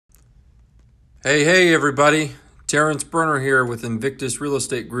Hey, everybody. Terrence Brunner here with Invictus Real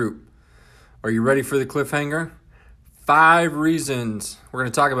Estate Group. Are you ready for the cliffhanger? 5 reasons. We're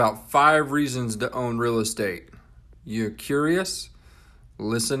going to talk about 5 reasons to own real estate. You curious?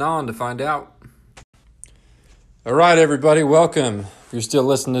 Listen on to find out. All right, everybody, welcome. If you're still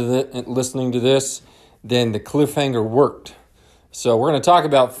listening to this, then the cliffhanger worked. So we're going to talk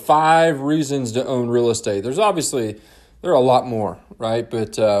about 5 reasons to own real estate. There are a lot more, right?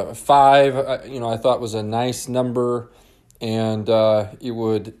 But 5, I thought was a nice number, and it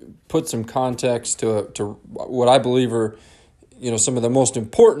would put some context to what I believe are, some of the most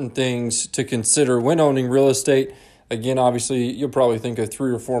important things to consider when owning real estate. Again, obviously, you'll probably think of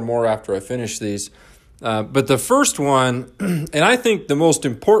 3 or 4 more after I finish these. But the first one, and I think the most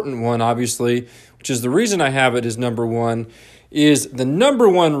important one, obviously, which is the reason I have it as number 1, is the number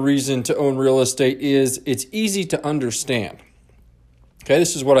 1 reason to own real estate is it's easy to understand. Okay,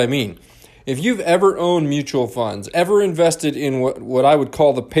 this is what I mean. If you've ever owned mutual funds, ever invested in what I would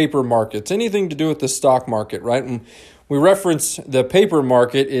call the paper markets, anything to do with the stock market, right? And we reference the paper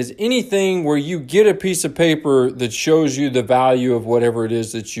market is anything where you get a piece of paper that shows you the value of whatever it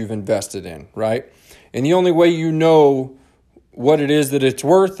is that you've invested in, right? And the only way you know what it is that it's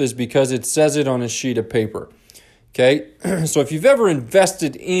worth is because it says it on a sheet of paper. Okay, so if you've ever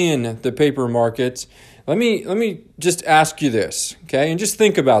invested in the paper markets, let me just ask you this, okay, and just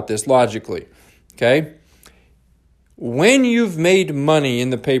think about this logically, okay? When you've made money in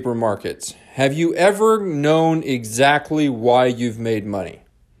the paper markets, have you ever known exactly why you've made money?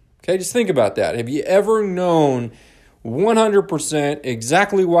 Okay, just think about that. Have you ever known 100%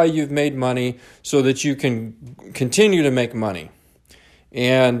 exactly why you've made money so that you can continue to make money?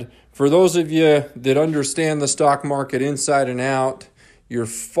 And for those of you that understand the stock market inside and out, you're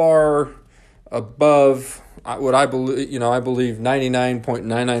far above what I believe, I believe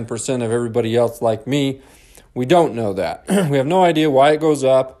 99.99% of everybody else like me. We don't know that. We have no idea why it goes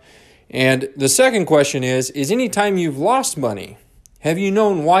up. And the second question is any time you've lost money, have you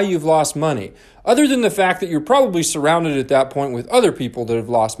known why you've lost money? Other than the fact that you're probably surrounded at that point with other people that have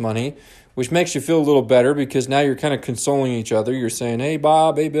lost money, which makes you feel a little better because now you're kind of consoling each other. You're saying, hey,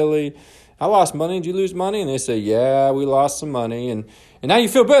 Bob, hey, Billy, I lost money. Did you lose money? And they say, yeah, we lost some money. And now you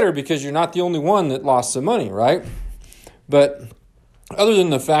feel better because you're not the only one that lost some money, right? But other than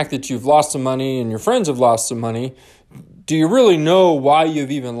the fact that you've lost some money and your friends have lost some money, do you really know why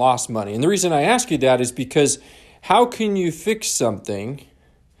you've even lost money? And the reason I ask you that is because how can you fix something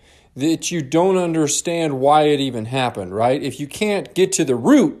that you don't understand why it even happened, right? If you can't get to the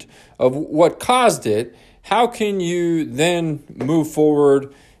root of what caused it, how can you then move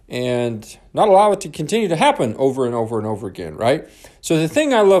forward and not allow it to continue to happen over and over and over again, right? So the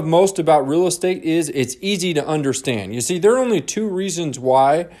thing I love most about real estate is it's easy to understand. You see, there are only 2 reasons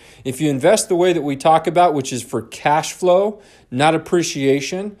why. If you invest the way that we talk about, which is for cash flow, not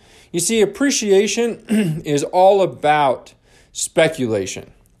appreciation. You see, appreciation is all about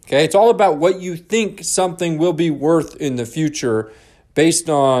speculation. Okay, it's all about what you think something will be worth in the future based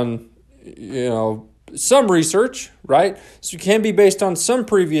on, some research, right? So it can be based on some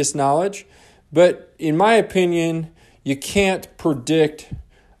previous knowledge, but in my opinion, you can't predict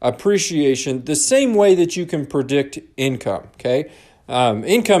appreciation the same way that you can predict income, okay?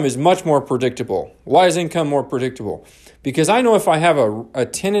 Income is much more predictable. Why is income more predictable? Because I know if I have a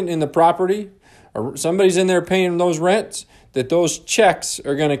tenant in the property or somebody's in there paying those rents, that those checks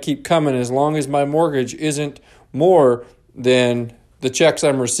are going to keep coming as long as my mortgage isn't more than the checks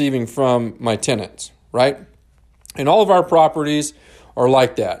I'm receiving from my tenants, right? And all of our properties are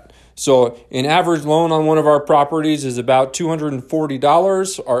like that. So an average loan on one of our properties is about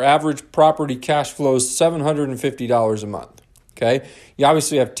 $240. Our average property cash flow is $750 a month, okay? You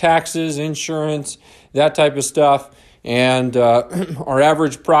obviously have taxes, insurance, that type of stuff. And our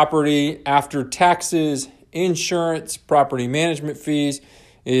average property after taxes, insurance, property management fees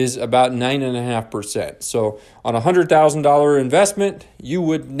is about 9.5%. So on a $100,000 investment, you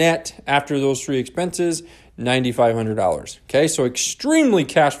would net after those 3 expenses, $9,500. Okay, so extremely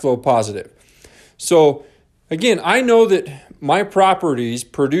cash flow positive. So again, I know that my properties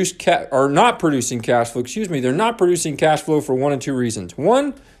are not producing cash flow. They're not producing cash flow for 1 of 2 reasons.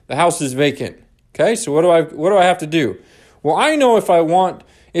 1, the house is vacant. Okay, so what do I have to do? Well, I know if I want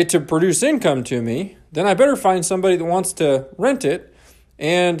it to produce income to me, then I better find somebody that wants to rent it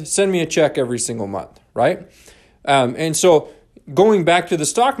and send me a check every single month, right? And so going back to the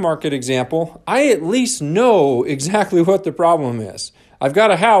stock market example, I at least know exactly what the problem is. I've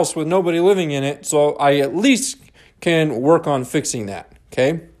got a house with nobody living in it, so I at least can work on fixing that,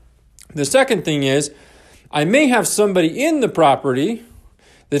 okay? The second thing is I may have somebody in the property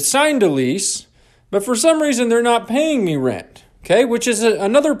that signed a lease, but for some reason they're not paying me rent, okay, which is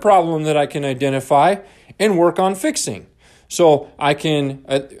another problem that I can identify and work on fixing. So I can,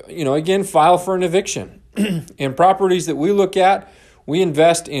 again, file for an eviction. And properties that we look at, we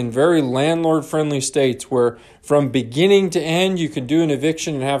invest in very landlord-friendly states where from beginning to end, you can do an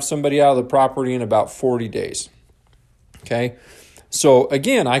eviction and have somebody out of the property in about 40 days, okay? So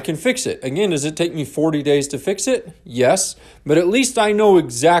again, I can fix it. Again, does it take me 40 days to fix it? Yes, but at least I know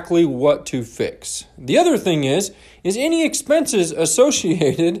exactly what to fix. The other thing is any expenses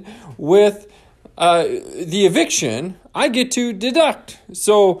associated with the eviction, I get to deduct.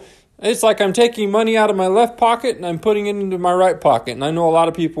 So it's like I'm taking money out of my left pocket and I'm putting it into my right pocket. And I know a lot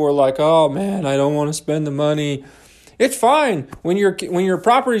of people are like, oh man, I don't want to spend the money. It's fine when your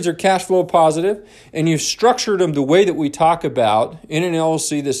properties are cash flow positive and you've structured them the way that we talk about in an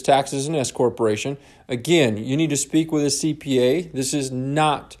LLC that's taxed as an S corporation. Again, you need to speak with a CPA. This is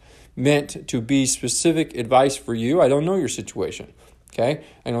not meant to be specific advice for you. I don't know your situation. Okay,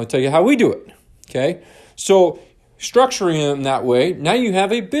 I'm going to tell you how we do it. Okay, so structuring them that way, now you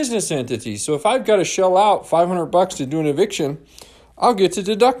have a business entity. So if I've got to shell out $500 to do an eviction, I'll get to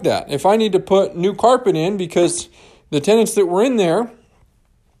deduct that. If I need to put new carpet in because the tenants that were in there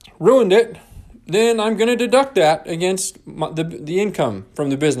ruined it, then I'm going to deduct that against the income from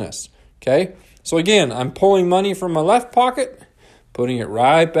the business. Okay, so again, I'm pulling money from my left pocket, putting it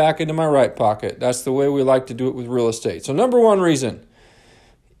right back into my right pocket. That's the way we like to do it with real estate. So number one reason,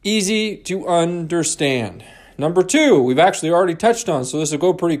 easy to understand. Number two, we've actually already touched on, so this will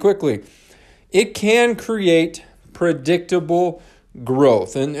go pretty quickly. It can create predictable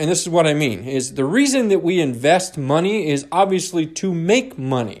growth. And this is what I mean, is the reason that we invest money is obviously to make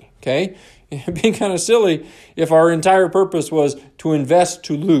money, okay? It'd be kind of silly if our entire purpose was to invest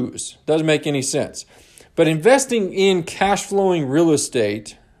to lose. Doesn't make any sense. But investing in cash flowing real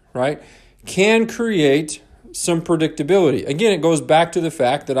estate, right, can create some predictability. Again, it goes back to the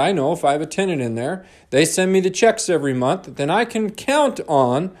fact that I know if I have a tenant in there, they send me the checks every month, then I can count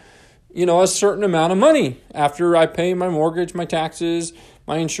on, a certain amount of money after I pay my mortgage, my taxes,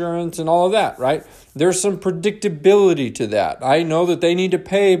 my insurance, and all of that, right? There's some predictability to that. I know that they need to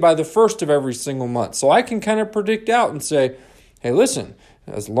pay by the first of every single month. So I can kind of predict out and say, hey, listen,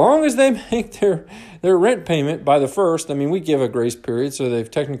 as long as they make their rent payment by the first, we give a grace period, so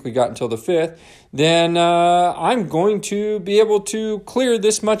they've technically got until the 5th, then I'm going to be able to clear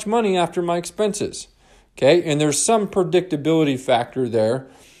this much money after my expenses. Okay, and there's some predictability factor there.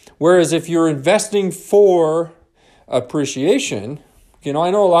 Whereas if you're investing for appreciation, I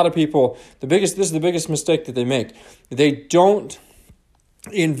know a lot of people, this is the biggest mistake that they make. They don't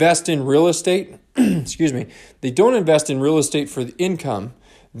invest in real estate. Excuse me. They don't invest in real estate for the income.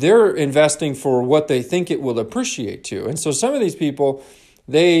 They're investing for what they think it will appreciate to. And so some of these people,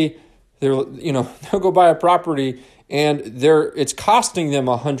 they'll go buy a property and it's costing them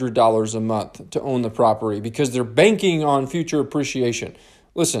 $100 a month to own the property because they're banking on future appreciation.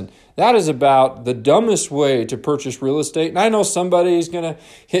 Listen, that is about the dumbest way to purchase real estate. And I know somebody's going to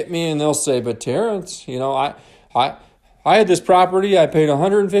hit me and they'll say, but Terrence, I had this property, I paid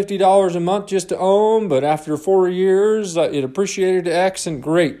 $150 a month just to own, but after 4 years, it appreciated to X, and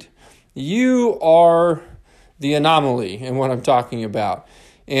great. You are the anomaly in what I'm talking about.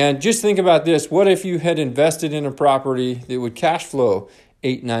 And just think about this. What if you had invested in a property that would cash flow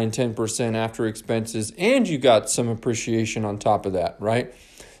 8, 9, 10% after expenses, and you got some appreciation on top of that, right?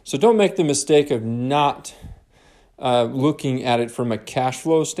 So don't make the mistake of not looking at it from a cash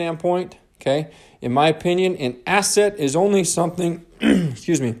flow standpoint, okay? In my opinion, an asset is only something,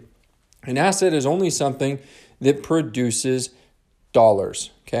 an asset is only something that produces dollars,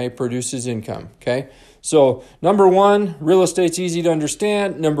 okay? Produces income, okay? So number one, real estate's easy to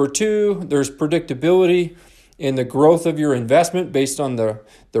understand. Number two, there's predictability in the growth of your investment based on the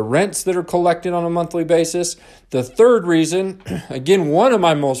rents that are collected on a monthly basis. The third reason, again, one of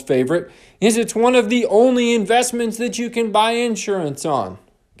my most favorite, is it's one of the only investments that you can buy insurance on.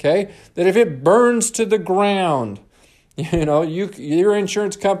 Okay, that if it burns to the ground, your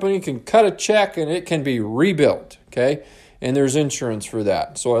insurance company can cut a check and it can be rebuilt. Okay, and there's insurance for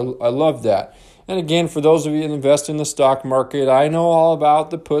that. So I love that. And again, for those of you that invest in the stock market, I know all about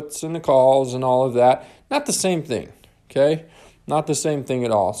the puts and the calls and all of that. Not the same thing. Okay, not the same thing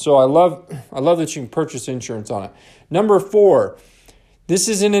at all. So I love that you can purchase insurance on it. Number 4, this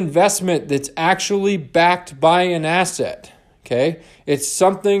is an investment that's actually backed by an asset. Okay, it's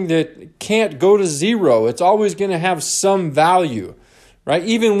something that can't go to zero. It's always going to have some value, right?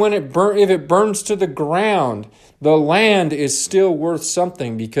 Even when if it burns to the ground, the land is still worth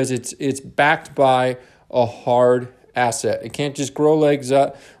something because it's backed by a hard asset. It can't just grow legs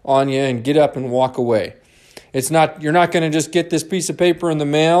up on you and get up and walk away. You're not going to just get this piece of paper in the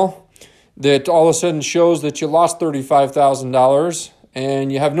mail that all of a sudden shows that you lost $35,000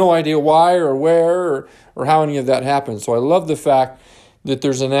 and you have no idea why or where or how any of that happened. So I love the fact that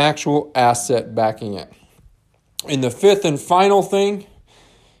there's an actual asset backing it. And the fifth and final thing,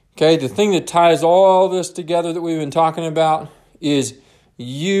 okay, the thing that ties all this together that we've been talking about is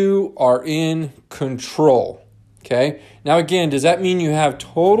you are in control, okay? Now, again, does that mean you have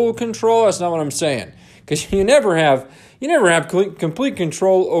total control? That's not what I'm saying, because you never have complete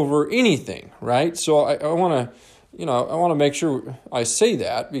control over anything, right? So I want to make sure I say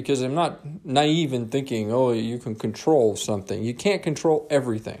that, because I'm not naive in thinking, oh, you can control something. You can't control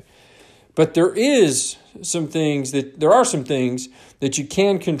everything. But there are some things that you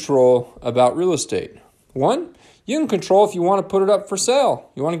can control about real estate. One, you can control if you want to put it up for sale.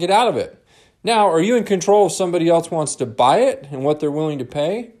 You want to get out of it. Now, are you in control if somebody else wants to buy it and what they're willing to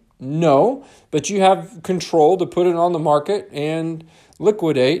pay? No, but you have control to put it on the market and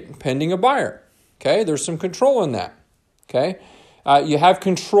liquidate pending a buyer. Okay, there's some control in that. Okay, you have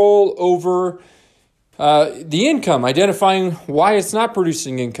control over the income, identifying why it's not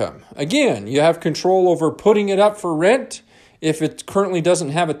producing income. Again, you have control over putting it up for rent if it currently doesn't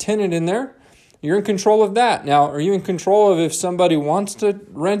have a tenant in there. You're in control of that. Now, are you in control of if somebody wants to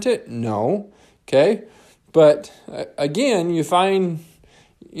rent it? No. Okay, but again, you find,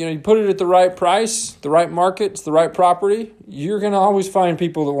 you put it at the right price, the right market, it's the right property, you're going to always find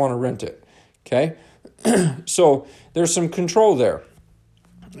people that want to rent it. Okay, so there's some control there.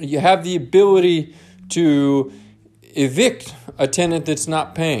 You have the ability to evict a tenant that's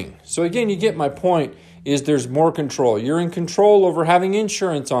not paying. So again, you get my point, is there's more control. You're in control over having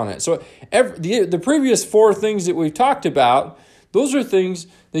insurance on it. So the previous four things that we've talked about, those are things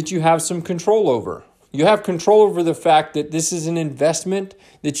that you have some control over. You have control over the fact that this is an investment,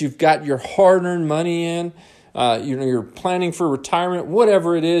 that you've got your hard-earned money in. You're planning for retirement,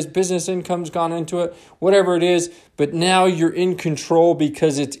 whatever it is, business income's gone into it, whatever it is, but now you're in control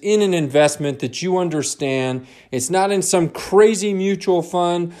because it's in an investment that you understand. It's not in some crazy mutual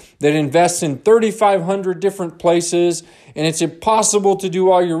fund that invests in 3,500 different places, and it's impossible to do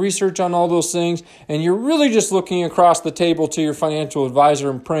all your research on all those things, and you're really just looking across the table to your financial advisor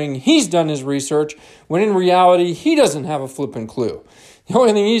and praying he's done his research, when in reality, he doesn't have a flipping clue. The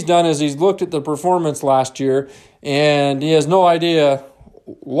only thing he's done is he's looked at the performance last year, and he has no idea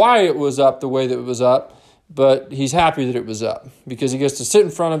why it was up the way that it was up, but he's happy that it was up because he gets to sit in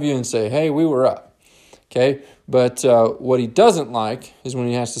front of you and say, hey, we were up. Okay, but what he doesn't like is when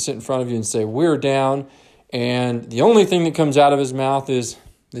he has to sit in front of you and say, we're down, and the only thing that comes out of his mouth is,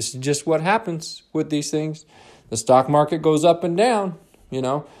 this is just what happens with these things. The stock market goes up and down,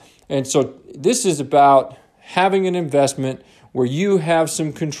 and so this is about having an investment where you have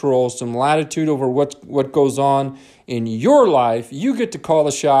some control, some latitude over what goes on in your life. You get to call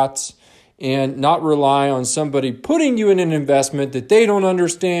the shots and not rely on somebody putting you in an investment that they don't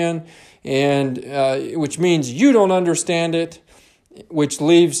understand, and which means you don't understand it, which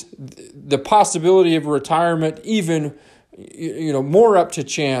leaves the possibility of retirement even more up to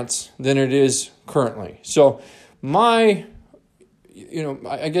chance than it is currently. So I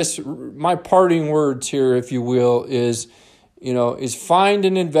guess my parting words here, if you will, is find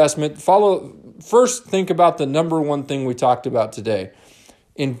an investment. First, think about the number one thing we talked about today.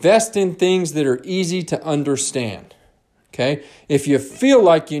 Invest in things that are easy to understand. Okay? If you feel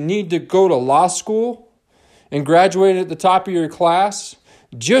like you need to go to law school and graduate at the top of your class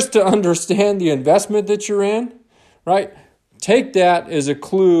just to understand the investment that you're in, right? Take that as a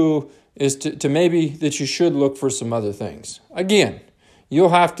clue as to maybe that you should look for some other things. Again, you'll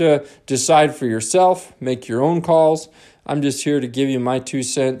have to decide for yourself, make your own calls. I'm just here to give you my 2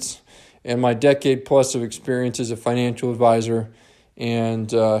 cents and my decade plus of experience as a financial advisor.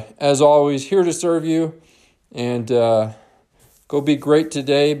 And as always, here to serve you. And go be great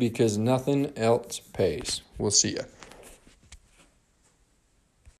today, because nothing else pays. We'll see you.